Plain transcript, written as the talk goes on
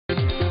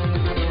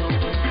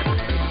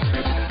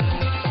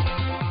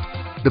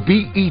The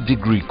BE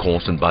degree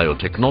course in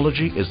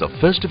biotechnology is the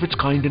first of its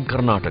kind in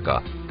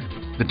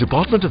Karnataka. The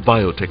Department of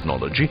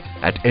Biotechnology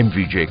at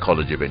MVJ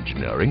College of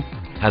Engineering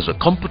has a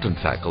competent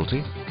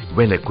faculty,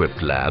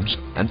 well-equipped labs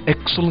and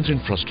excellent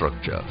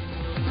infrastructure.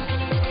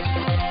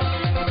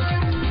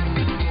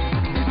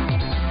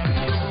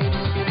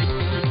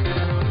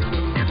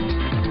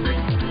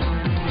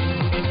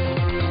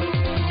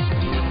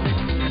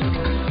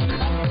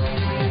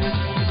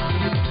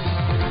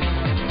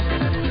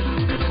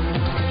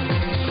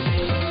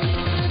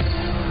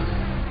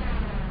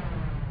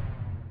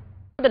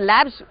 The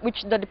labs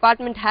which the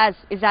department has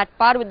is at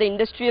par with the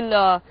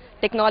industrial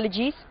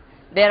technologies.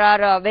 There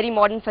are very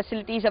modern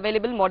facilities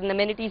available, modern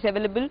amenities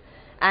available,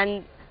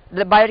 and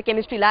the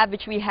biochemistry lab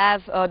which we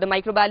have, the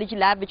microbiology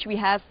lab which we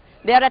have,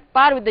 they are at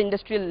par with the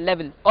industrial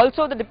level.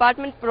 Also the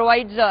department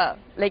provides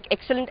like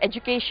excellent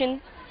education,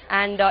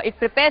 and it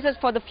prepares us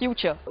for the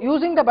future.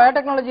 Using the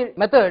biotechnology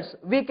methods,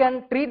 we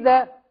can treat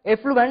the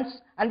effluents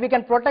and we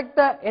can protect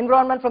the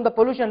environment from the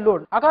pollution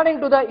load.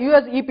 According to the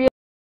US EPA